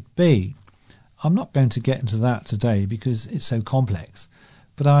dose should be. I'm not going to get into that today because it's so complex,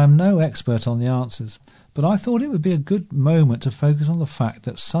 but I am no expert on the answers. But I thought it would be a good moment to focus on the fact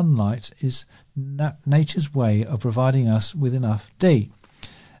that sunlight is nature's way of providing us with enough D,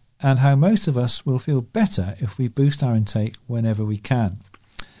 and how most of us will feel better if we boost our intake whenever we can.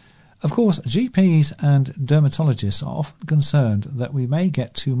 Of course, GPs and dermatologists are often concerned that we may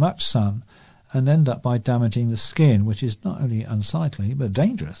get too much sun and end up by damaging the skin, which is not only unsightly but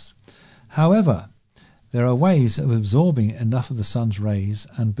dangerous. However, there are ways of absorbing enough of the sun's rays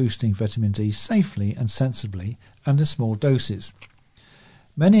and boosting vitamin D safely and sensibly under small doses.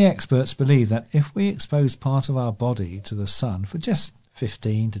 Many experts believe that if we expose part of our body to the sun for just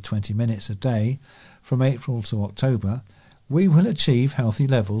 15 to 20 minutes a day from April to October, we will achieve healthy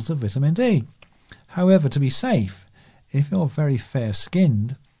levels of vitamin D. However, to be safe, if you're very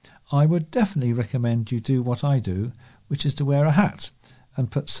fair-skinned, I would definitely recommend you do what I do, which is to wear a hat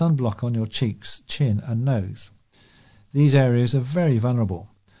and put sunblock on your cheeks, chin and nose. These areas are very vulnerable.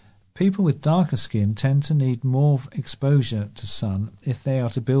 People with darker skin tend to need more exposure to sun if they are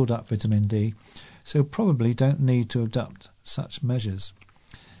to build up vitamin D, so probably don't need to adopt such measures.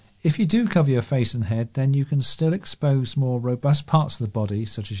 If you do cover your face and head, then you can still expose more robust parts of the body,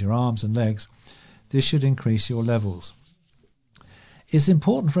 such as your arms and legs. This should increase your levels. It's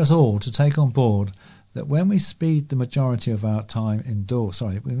important for us all to take on board that when we spend the majority of our time indoors,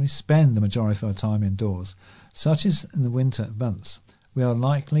 such as in the winter months, we are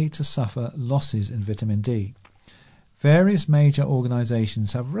likely to suffer losses in vitamin D. Various major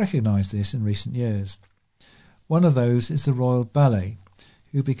organisations have recognised this in recent years. One of those is the Royal Ballet,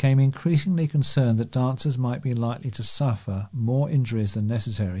 who became increasingly concerned that dancers might be likely to suffer more injuries than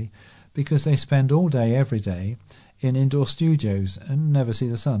necessary because they spend all day every day in indoor studios and never see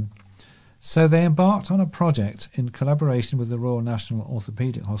the sun. So they embarked on a project in collaboration with the Royal National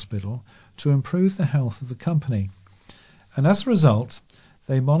Orthopaedic Hospital to improve the health of the company. And as a result,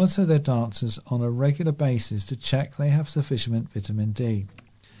 they monitor their dancers on a regular basis to check they have sufficient vitamin D.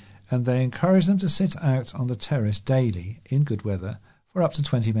 And they encourage them to sit out on the terrace daily, in good weather, for up to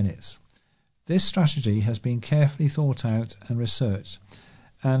 20 minutes. This strategy has been carefully thought out and researched,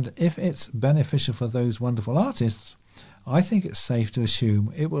 and if it's beneficial for those wonderful artists, I think it's safe to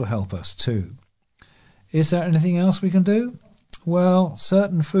assume it will help us too. Is there anything else we can do? Well,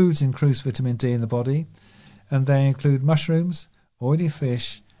 certain foods increase vitamin D in the body, and they include mushrooms, oily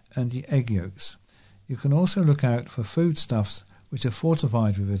fish, and egg yolks. You can also look out for foodstuffs which are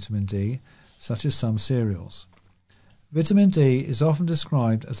fortified with vitamin D, such as some cereals. Vitamin D is often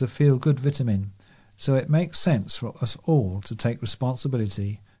described as a feel-good vitamin, so it makes sense for us all to take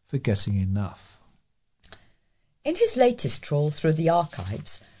responsibility for getting enough. In his latest trawl through the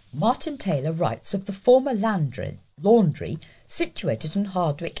archives, Martin Taylor writes of the former laundry situated in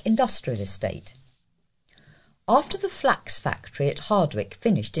Hardwick Industrial Estate. After the flax factory at Hardwick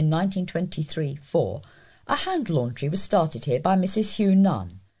finished in 1923-4, a hand laundry was started here by Mrs. Hugh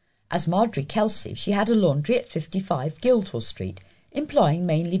Nunn. As Marjorie Kelsey, she had a laundry at 55 Guildhall Street, employing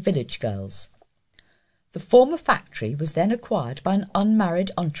mainly village girls. The former factory was then acquired by an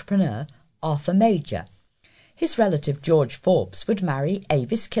unmarried entrepreneur, Arthur Major. His relative George Forbes would marry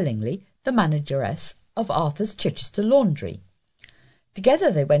Avis Killingley, the manageress of Arthur's Chichester Laundry. Together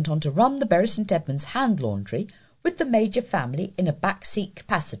they went on to run the Bury St Edmunds hand laundry with the Major family in a backseat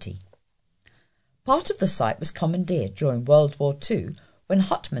capacity. Part of the site was commandeered during World War II, when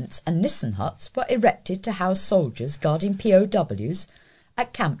hutments and Nissen huts were erected to house soldiers guarding POWs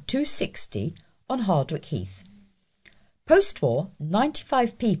at Camp 260 on Hardwick Heath. Post-war,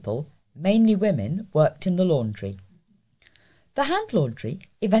 95 people, mainly women, worked in the laundry. The hand laundry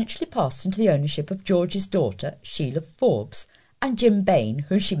eventually passed into the ownership of George's daughter, Sheila Forbes, and Jim Bain,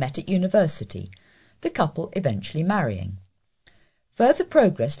 whom she met at university, the couple eventually marrying. Further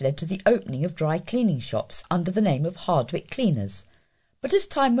progress led to the opening of dry cleaning shops under the name of Hardwick Cleaners, but as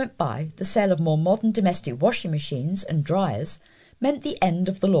time went by, the sale of more modern domestic washing machines and dryers meant the end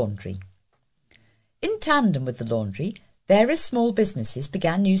of the laundry. In tandem with the laundry, various small businesses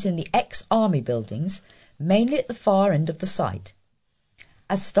began using the ex-army buildings, mainly at the far end of the site.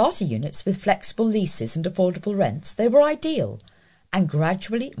 As starter units with flexible leases and affordable rents, they were ideal, and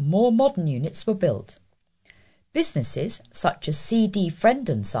gradually more modern units were built. Businesses such as C.D. Friend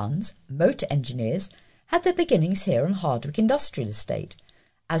and Sons, motor engineers, had their beginnings here on Hardwick Industrial Estate,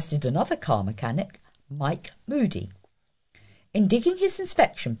 as did another car mechanic, Mike Moody. In digging his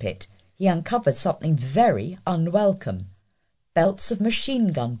inspection pit, he uncovered something very unwelcome: belts of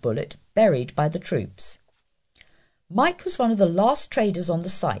machine gun bullet buried by the troops. Mike was one of the last traders on the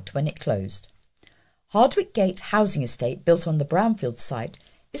site when it closed. Hardwick Gate housing estate, built on the Brownfield site,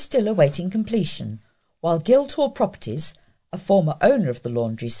 is still awaiting completion, while Guildhall Properties, a former owner of the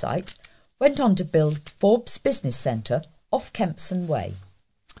laundry site, went on to build Forbes Business Centre off Kempson Way.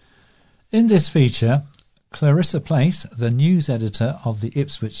 In this feature, Clarissa Place, the news editor of the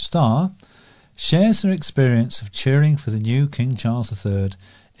Ipswich Star, shares her experience of cheering for the new King Charles III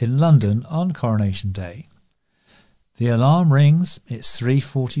in London on Coronation Day. The alarm rings, it's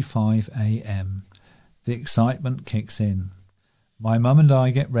 3:45 a.m. The excitement kicks in. My mum and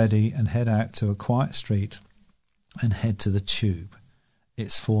I get ready and head out to a quiet street and head to the Tube.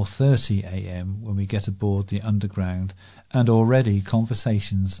 It's 4:30 a.m. when we get aboard the Underground, and already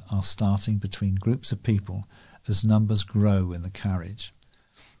conversations are starting between groups of people as numbers grow in the carriage.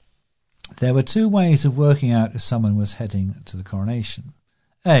 There were two ways of working out if someone was heading to the coronation.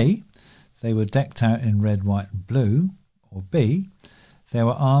 A, they were decked out in red, white and blue, or B, they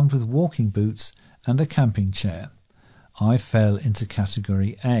were armed with walking boots and a camping chair. I fell into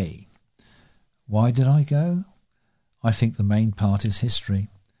category A. Why did I go? I think the main part is history.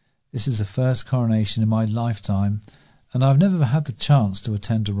 This is the first coronation in my lifetime, and I've never had the chance to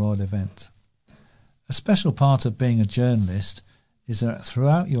attend a royal event. A special part of being a journalist is that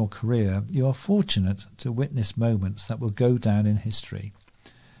throughout your career you are fortunate to witness moments that will go down in history.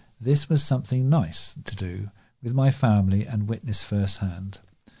 This was something nice to do with my family and witness firsthand.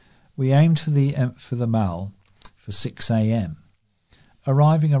 We aimed for the Mall for 6 a.m,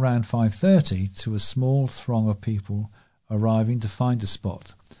 arriving around 5:30 to a small throng of people arriving to find a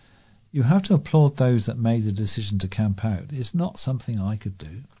spot. You have to applaud those that made the decision to camp out. It's not something I could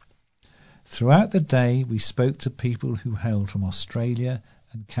do. Throughout the day we spoke to people who hailed from Australia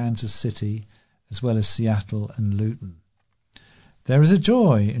and Kansas City, as well as Seattle and Luton. There is a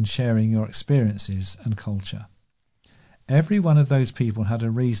joy in sharing your experiences and culture. Every one of those people had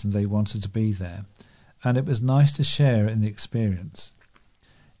a reason they wanted to be there, and it was nice to share in the experience.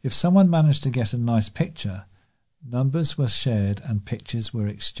 If someone managed to get a nice picture, numbers were shared and pictures were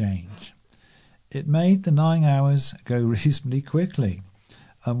exchanged. It made the 9 hours go reasonably quickly,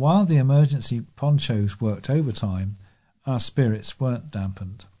 and while the emergency ponchos worked overtime, our spirits weren't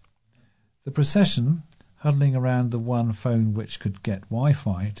dampened. The procession, huddling around the one phone which could get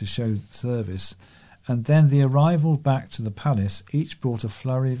Wi-Fi to show service, and then the arrival back to the palace, each brought a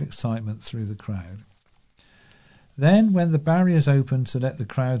flurry of excitement through the crowd. Then, when the barriers opened to let the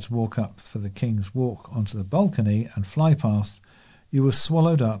crowds walk up for the King's walk onto the balcony and fly past, you were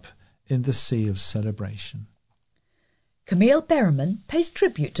swallowed up in the sea of celebration. Camille Berriman pays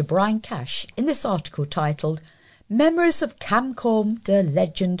tribute to Brian Cash in this article titled Memories of Camcom de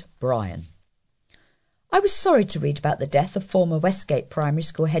Legend Brian. I was sorry to read about the death of former Westgate Primary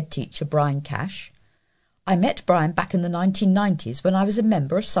School head teacher Brian Cash. I met Brian back in the 1990s when I was a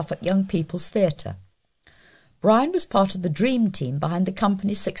member of Suffolk Young People's Theatre. Brian was part of the dream team behind the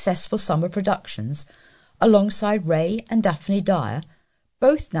company's successful summer productions, alongside Ray and Daphne Dyer,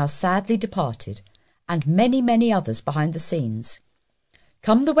 both now sadly departed, and many, many others behind the scenes.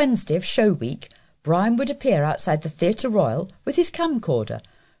 Come the Wednesday of show week, Brian would appear outside the Theatre Royal with his camcorder,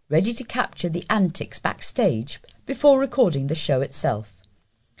 ready to capture the antics backstage before recording the show itself.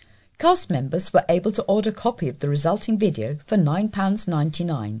 Cast members were able to order a copy of the resulting video for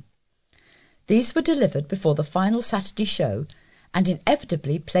 £9.99. These were delivered before the final Saturday show and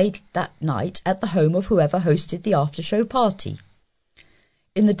inevitably played that night at the home of whoever hosted the after-show party.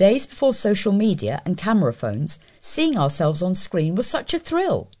 In the days before social media and camera phones, seeing ourselves on screen was such a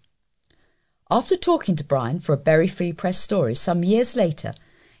thrill. After talking to Brian for a Berry Free Press story some years later,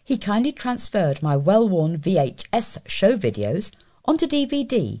 he kindly transferred my well-worn VHS show videos onto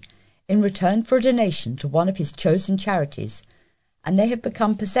DVD in return for a donation to one of his chosen charities, and they have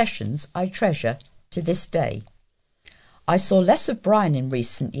become possessions I treasure to this day. I saw less of Brian in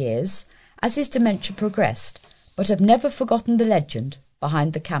recent years as his dementia progressed, but have never forgotten the legend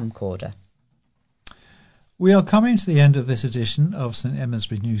behind the camcorder. We are coming to the end of this edition of St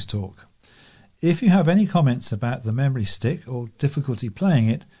Edmundsbury NewsTalk. If you have any comments about the memory stick or difficulty playing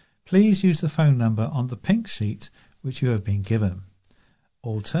it, please use the phone number on the pink sheet which you have been given.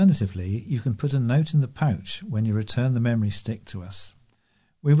 Alternatively, you can put a note in the pouch when you return the memory stick to us.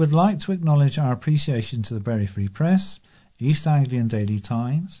 We would like to acknowledge our appreciation to the Bury Free Press, East Anglian Daily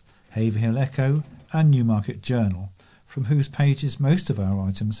Times, Haverhill Echo and Newmarket Journal, from whose pages most of our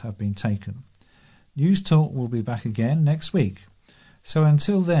items have been taken. NewsTalk will be back again next week. So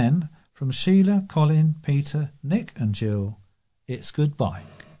until then, from Sheila, Colin, Peter, Nick and Jill, it's goodbye.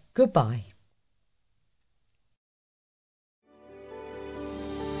 Goodbye.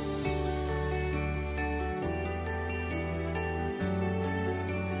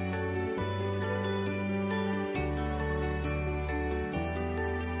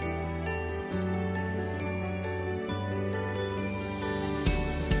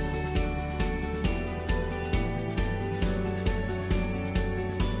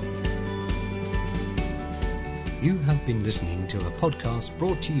 You have been listening to a podcast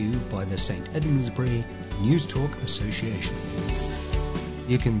brought to you by the St Edmundsbury NewsTalk Association.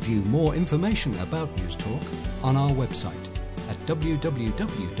 You can view more information about NewsTalk on our website at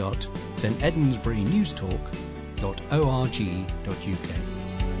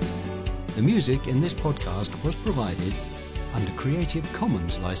www.stedmundsburynewstalk.org.uk. The music in this podcast was provided under Creative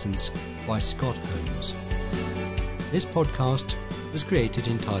Commons license by Scott Holmes. This podcast was created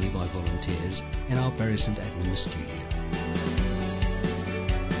entirely by volunteers in our Bury St Edmunds studio.